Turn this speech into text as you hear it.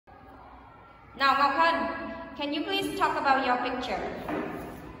Now, Ngoc Hân, can you please talk about your picture?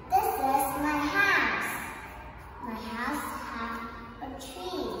 This is my house. My house has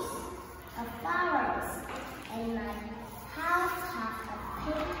trees, flowers, and my house has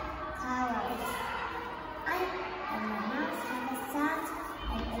pink colors. And my house has a sun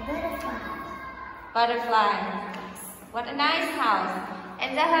and a butterfly. Butterfly. What a nice house.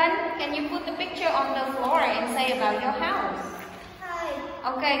 And Gia Hân, can you put the picture on the floor and say about your house? Hi.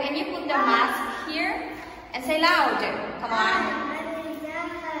 Okay, can you put the mask here and say loud? Come on. My name is Gia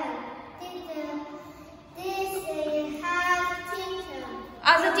Hân. Teacher, this is house teacher.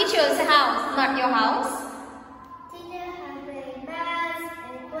 Oh, the teacher's house, not your house. Teacher has a mask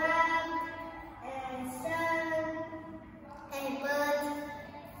and gloves and sun and birds.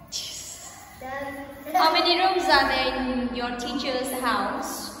 How many rooms are there in your teacher's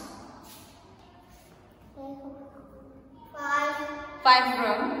house? 5. 5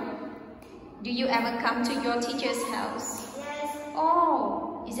 rooms. Do you ever come to your teacher's house? Yes.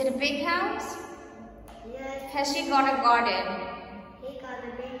 Oh, is it a big house? Yes. Has she got a garden? He got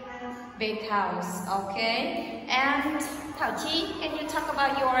a big house. Big house, okay. And Thảo Chi, can you talk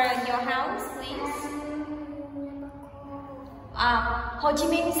about your house, please? Ho Chi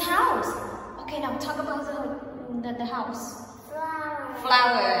Minh's house. Okay, now talk about the house. Flowers.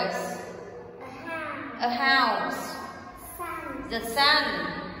 Flowers. A house. A house. Sun. The sun.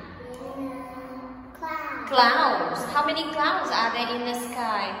 Cloud. Clouds. How many clouds are there in the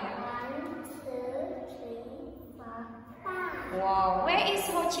sky? 1, 2, 3, 4, 5. Wow. Where is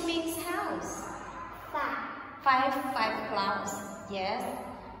Ho Chi Minh's house? 5. 5 clouds. Yes.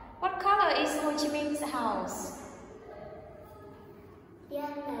 What color is Ho Chi Minh's house?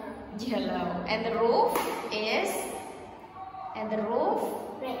 Yellow. Yellow. And the roof is? And the roof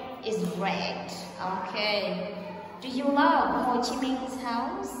Red. is red. Okay. Do you love Ho Chi Minh's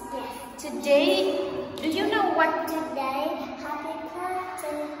house? Yes. Today, do you know what? Today, happy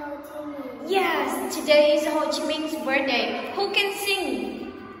birthday, Ho Chi Minh. Yes, today is Ho Chi Minh's birthday. Who can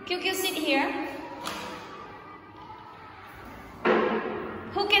sing? QQ, sit here.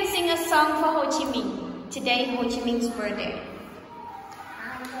 Who can sing a song for Ho Chi Minh? Today, Ho Chi Minh's birthday.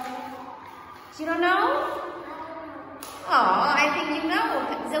 You don't know? Oh, I think you know.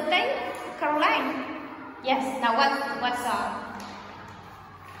 Giơ tay, Caroline. Yes. Now what song?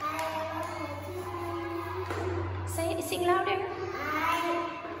 Say it, sing louder.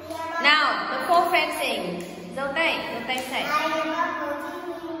 Now the 4 friends sing. Giơ tay say.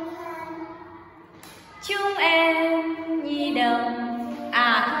 Chúng em nhi đồng,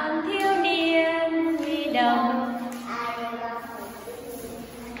 thân thiếu niên nhi đồng.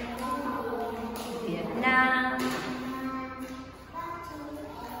 Nam.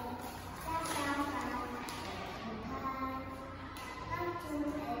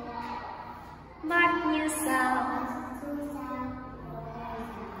 Mắt như sao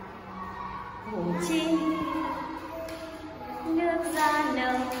Hồ Chí nước da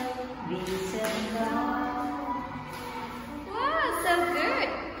nâu vì trời gió. Wow, so good.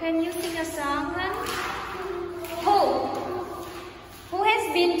 Can you sing a song, Hân? Who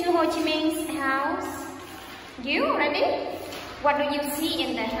has been to Ho Chi Minh's house? You ready? What do you see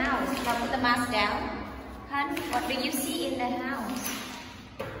in the house? Now put the mask down. Hân, what do you see in the house?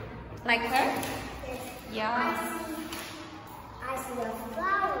 Like her? Yeah. I see a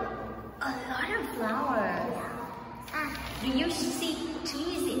flower. A lot of flowers. Do you see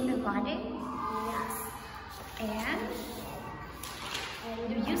trees in the garden? Yes. And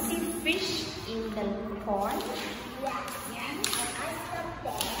do you see fish in the pond? Yes. Yes. I see a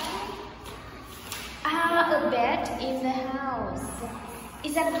bed. A bed in the house.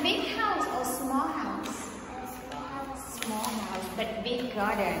 Is that a big house or small house? Small house, but big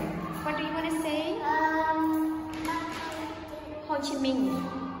garden. What do you want to say? Ho Chi Minh.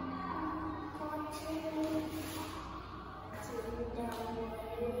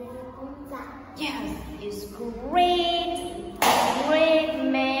 Yes, is great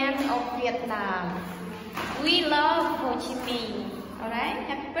man of Vietnam. We love Ho Chi Minh. Alright,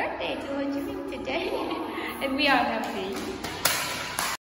 happy birthday to Ho Chi Minh today. And we are happy.